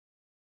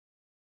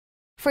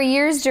For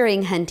years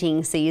during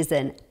hunting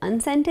season,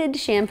 unscented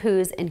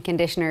shampoos and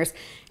conditioners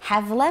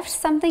have left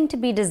something to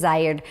be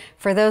desired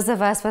for those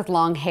of us with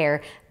long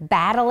hair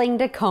battling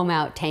to comb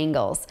out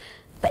tangles.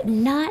 But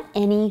not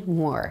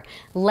anymore.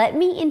 Let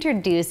me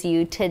introduce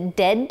you to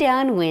Dead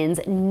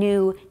Downwind's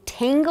new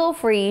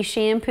tangle-free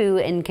shampoo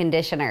and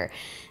conditioner.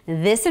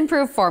 This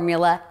improved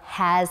formula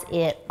has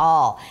it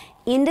all.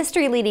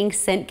 Industry-leading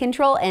scent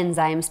control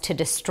enzymes to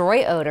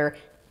destroy odor,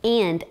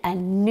 and a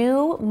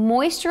new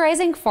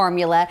moisturizing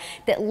formula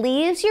that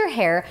leaves your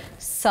hair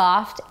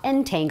soft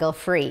and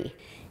tangle-free.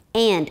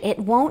 And it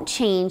won't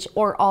change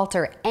or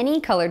alter any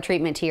color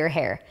treatment to your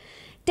hair.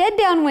 Dead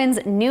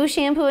Downwind's new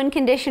shampoo and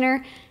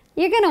conditioner,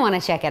 you're gonna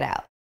wanna check it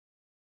out.